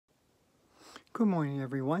Good morning,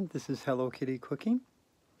 everyone. This is Hello Kitty Cooking,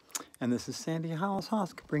 and this is Sandy House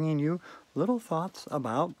bringing you little thoughts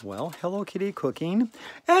about, well, Hello Kitty cooking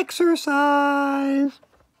exercise.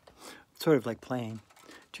 Sort of like playing.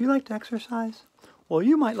 Do you like to exercise? Well,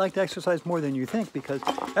 you might like to exercise more than you think because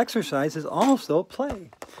exercise is also play.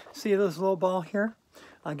 See this little ball here?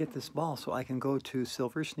 I get this ball so I can go to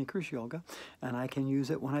Silver Sneakers Yoga, and I can use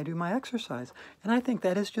it when I do my exercise. And I think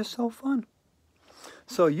that is just so fun.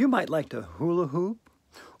 So you might like to hula hoop,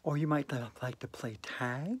 or you might like to play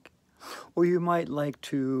tag, or you might like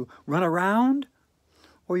to run around,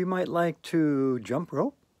 or you might like to jump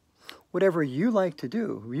rope. Whatever you like to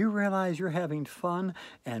do, you realize you're having fun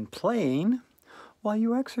and playing while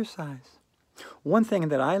you exercise. One thing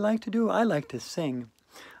that I like to do, I like to sing.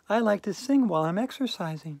 I like to sing while I'm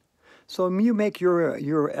exercising. So you make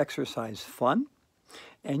your exercise fun,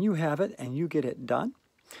 and you have it, and you get it done.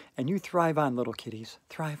 And you thrive on, little kitties.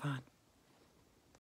 Thrive on.